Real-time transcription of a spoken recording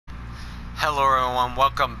Hello everyone,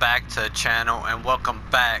 welcome back to the channel and welcome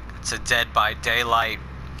back to Dead by Daylight.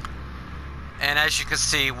 And as you can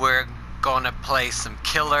see, we're going to play some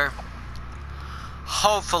Killer.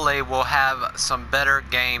 Hopefully we'll have some better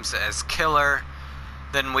games as Killer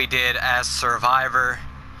than we did as Survivor.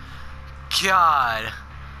 God,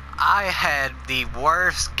 I had the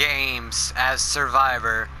worst games as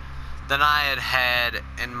Survivor than I had had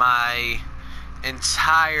in my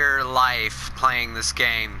entire life playing this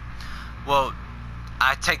game. Well,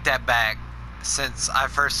 I take that back. Since I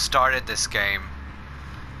first started this game,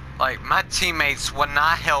 like, my teammates would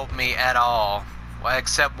not help me at all, well,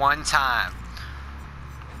 except one time.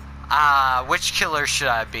 Which killer should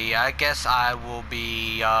I be? I guess I will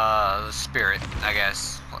be, the Spirit, I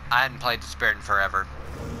guess. I hadn't played the Spirit in forever.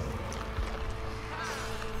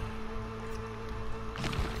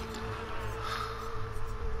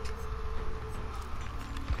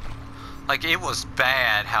 Like, it was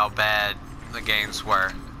bad how bad the games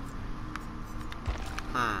were.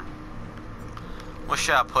 What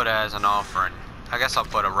should I put as an offering? I guess I'll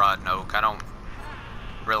put a rotten oak. I don't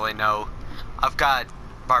really know. I've got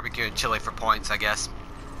barbecue and chili for points, I guess.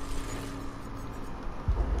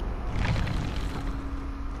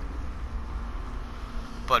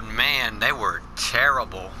 But man, they were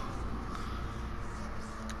terrible.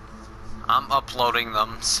 I'm uploading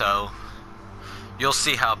them, so you'll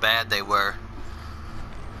see how bad they were.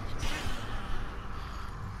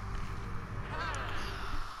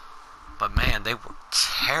 But man, they were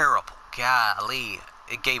terrible. Golly,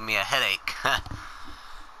 it gave me a headache.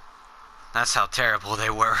 That's how terrible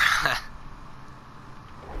they were.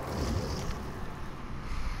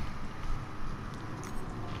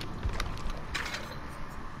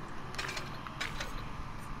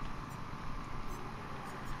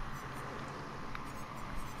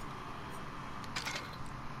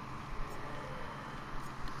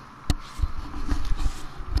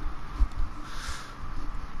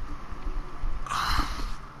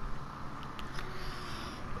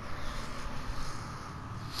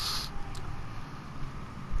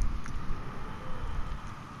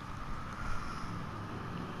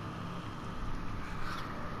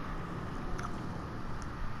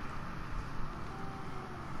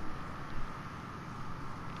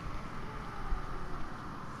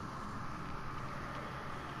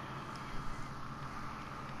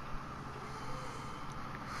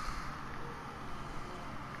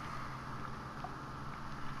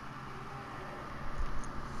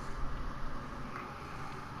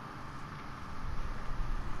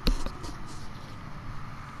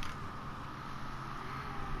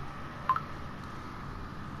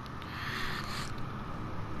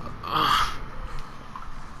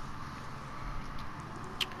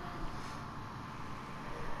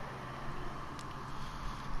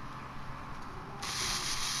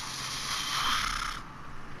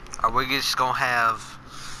 Are we just gonna have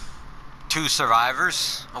two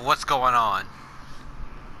survivors? Or what's going on?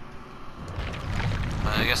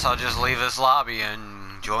 I guess I'll just leave this lobby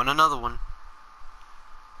and join another one.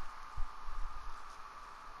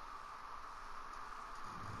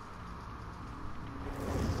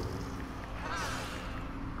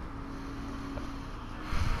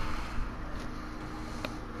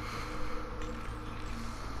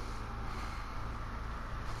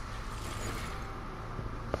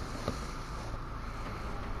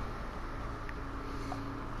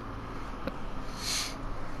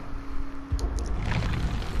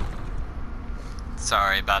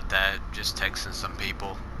 Sorry about that, just texting some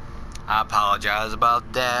people. I apologize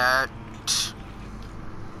about that.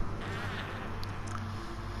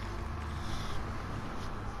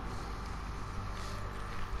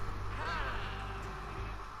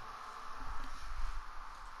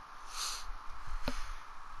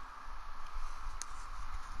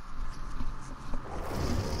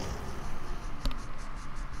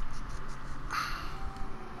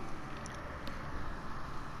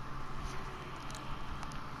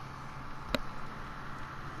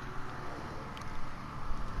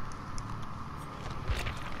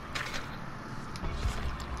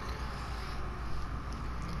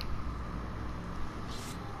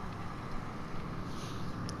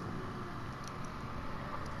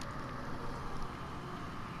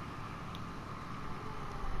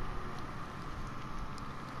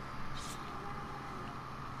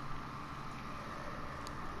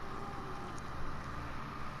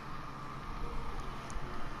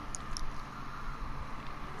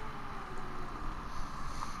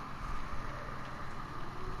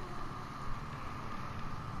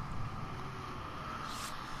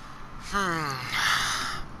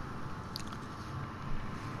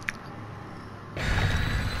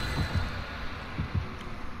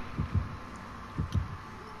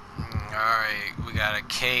 Alright, we got a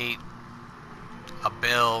Kate, a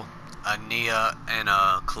Bill, a Nia, and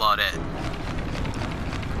a Claudette.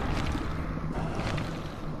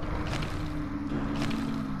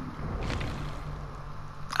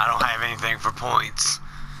 I don't have anything for points.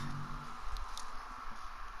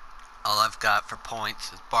 All I've got for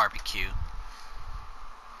points is barbecue.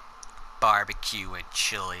 Barbecue and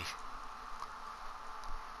chili.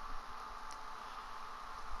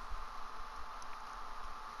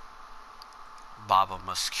 Baba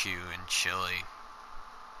Muskew and chili.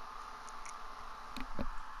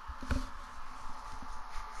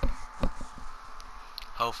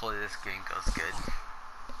 Hopefully this game goes good.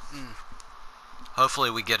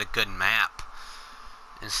 Hopefully we get a good map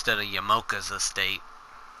instead of Yamoka's estate.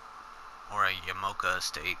 Or a Yamoka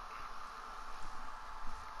estate.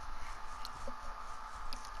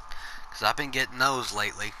 Because I've been getting those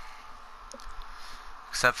lately.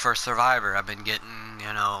 Except for Survivor, I've been getting,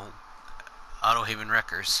 you know, Autohaven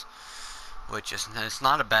Wreckers. Which is, it's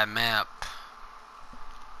not a bad map.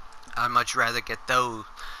 I'd much rather get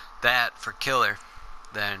that for Killer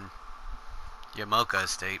than Yamoka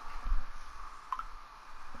estate.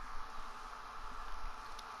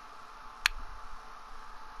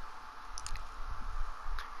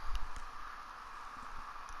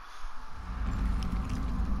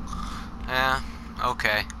 Yeah,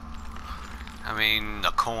 okay. I mean,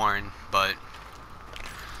 the corn, but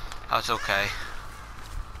that's okay.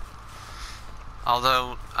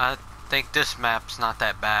 Although, I think this map's not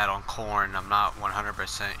that bad on corn. I'm not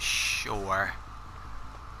 100% sure.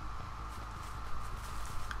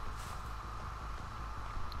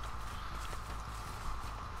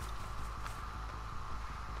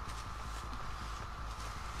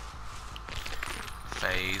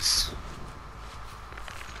 Phase.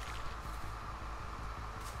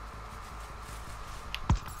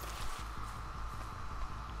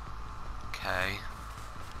 Okay.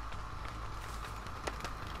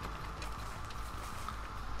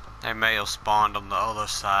 They may have spawned on the other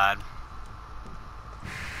side.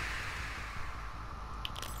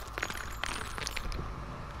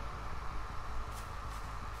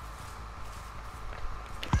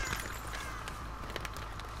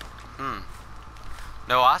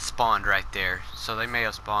 No, I spawned right there, so they may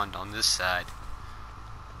have spawned on this side.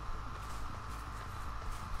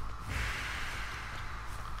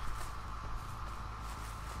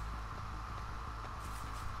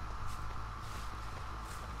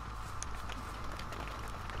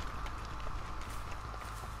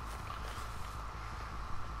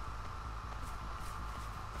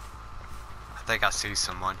 I think I see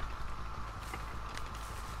someone.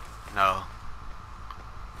 No.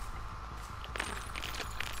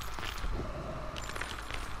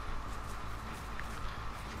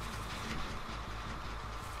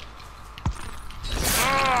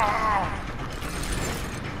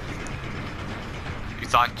 You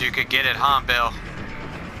thought you could get it, huh, Bill?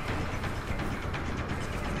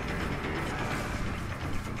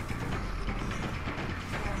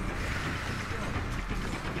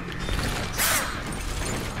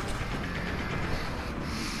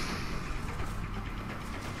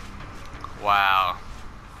 Wow.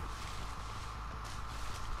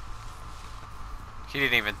 He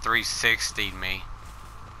didn't even 360 me.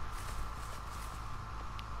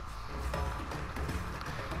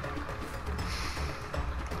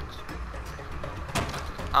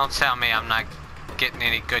 Don't tell me I'm not getting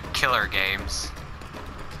any good killer games.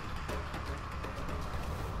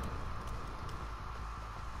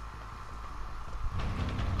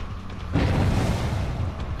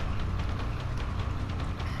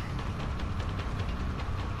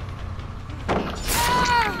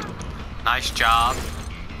 Nice job.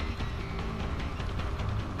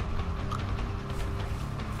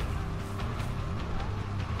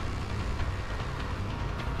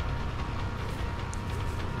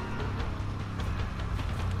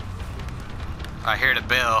 I hear the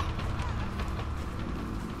bell.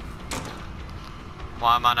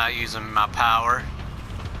 Why am I not using my power?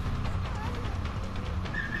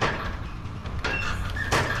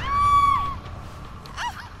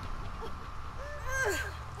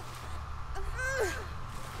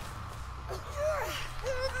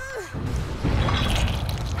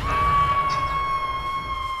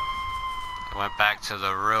 I went back to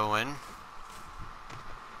the ruin.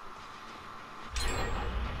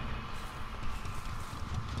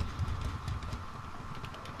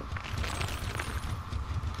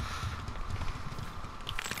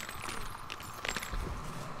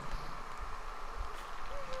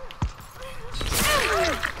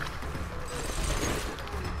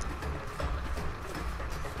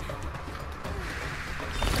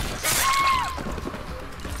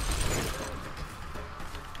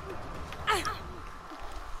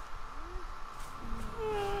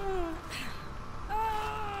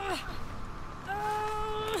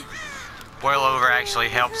 actually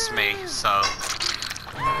helps me, so.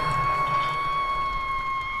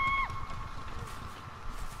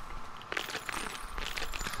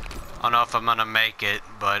 I don't know if I'm gonna make it,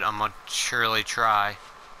 but I'm gonna surely try.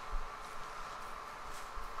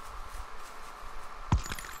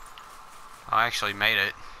 I actually made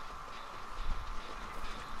it.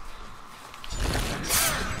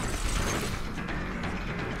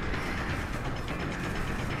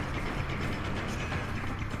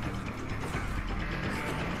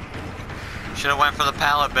 Should have went for the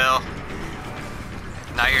pallet, Bill.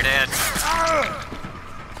 Now you're dead.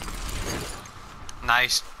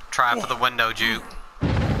 Nice try for the window juke.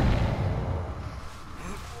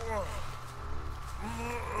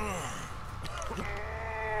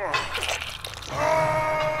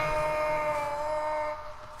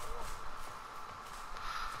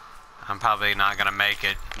 I'm probably not gonna make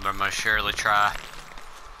it, but I'm gonna surely try.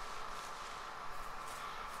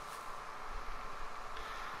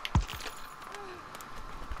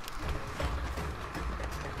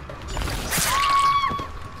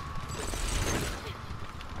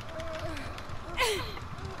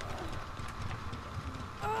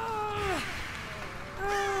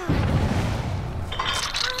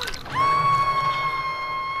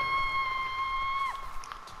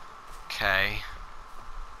 Okay.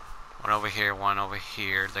 One over here, one over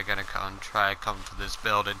here. They're gonna try to come to this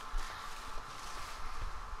building.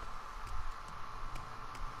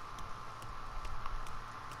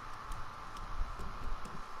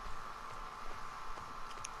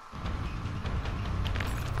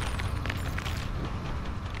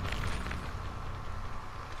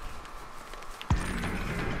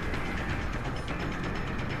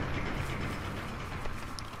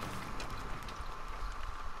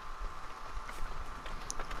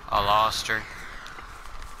 I lost her.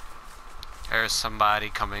 There's somebody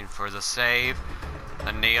coming for the save.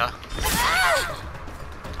 Ania.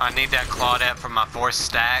 I need that Claudette for my 4th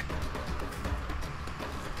stack.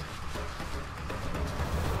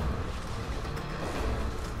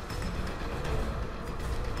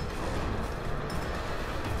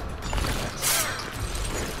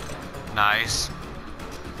 Nice.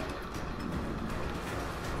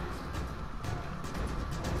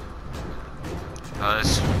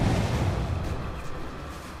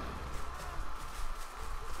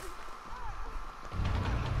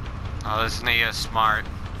 Oh, this Nia's smart.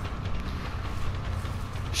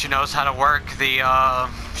 She knows how to work the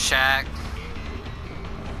shack.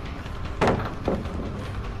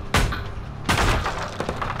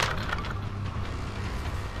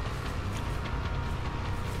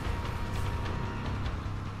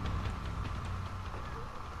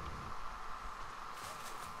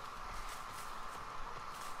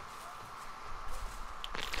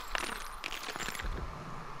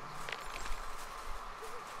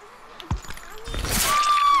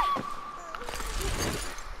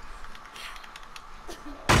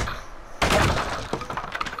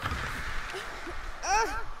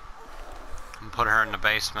 Put her in the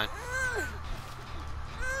basement.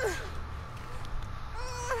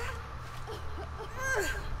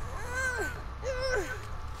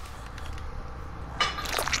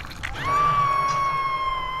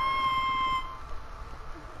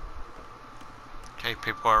 Okay,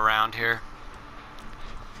 people are around here.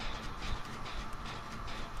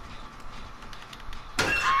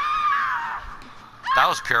 That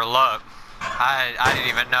was pure luck. I didn't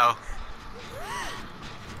even know.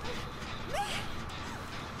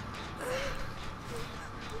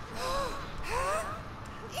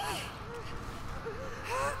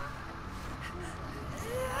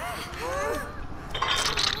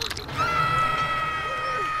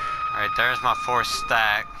 Alright, there's my 4th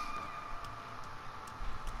stack.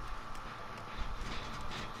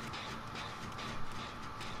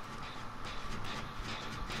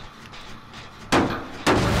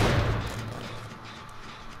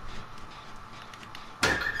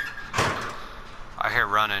 I hear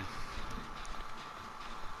running.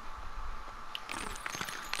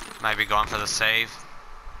 Maybe going for the save.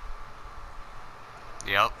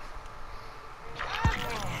 Yep.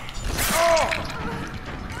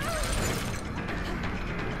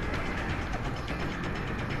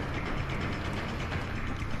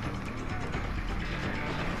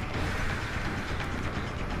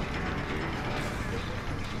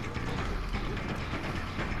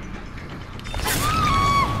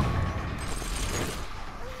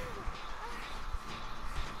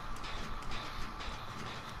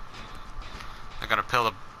 They're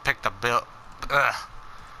gonna pick the bill. Ugh.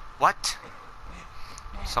 What?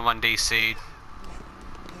 Someone DC'd.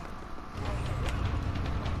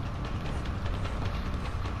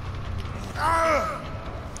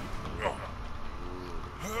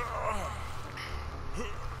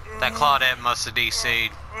 That Claudette must have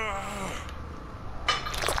DC'd.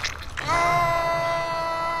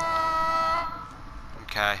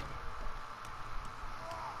 Okay.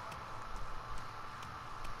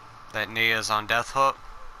 That Nia's on death hook.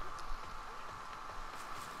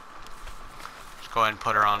 Let's go ahead and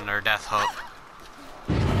put her on her death hook.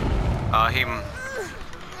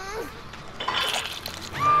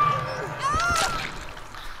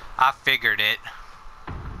 I figured it.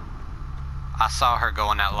 I saw her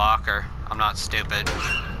go in that locker. I'm not stupid.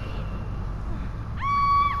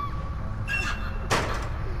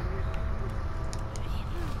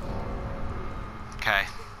 Okay.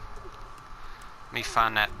 Let me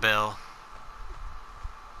find that bill.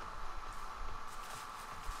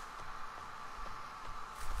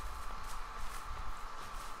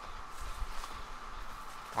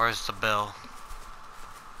 Where's the bill?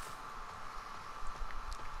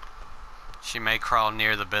 She may crawl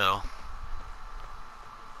near the bill.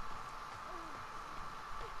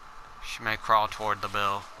 She may crawl toward the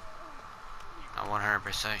bill. Not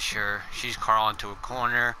 100% sure. She's crawling to a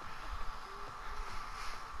corner.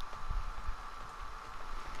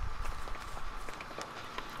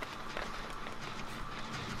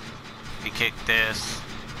 If you kick this,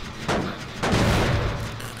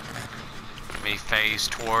 me phase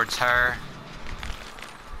towards her.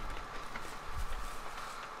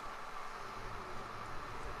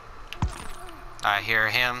 I hear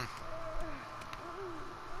him.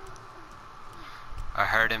 I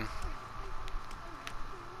heard him.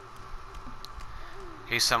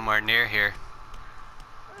 He's somewhere near here.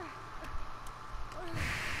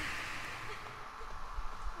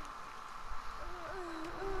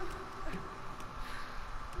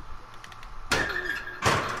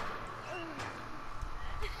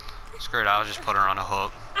 Screw it, I'll just put her on a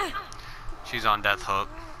hook. She's on death hook.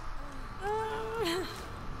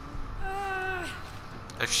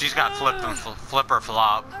 If she's got flip or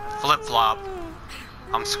flip-flop,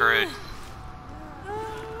 I'm screwed.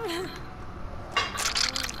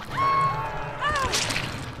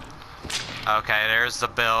 Okay, there's the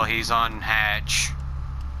bill. He's on hatch.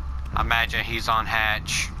 I imagine he's on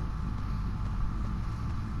hatch.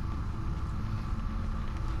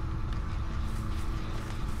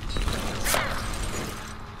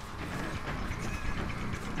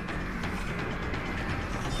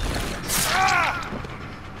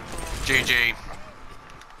 GG.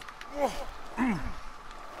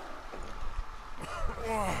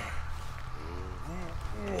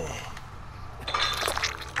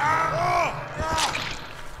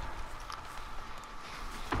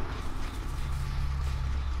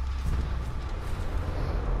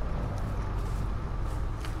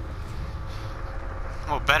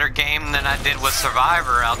 Well, better game than I did with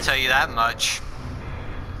Survivor, I'll tell you that much.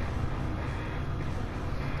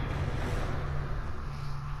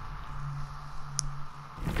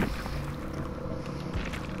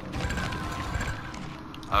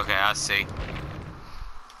 Okay, I see.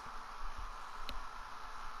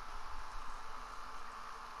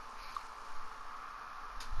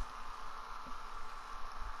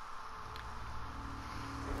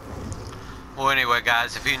 Well, anyway,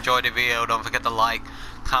 guys, if you enjoyed the video, don't forget to like,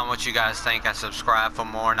 comment what you guys think, and subscribe for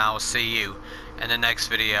more, and I will see you in the next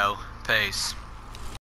video. Peace.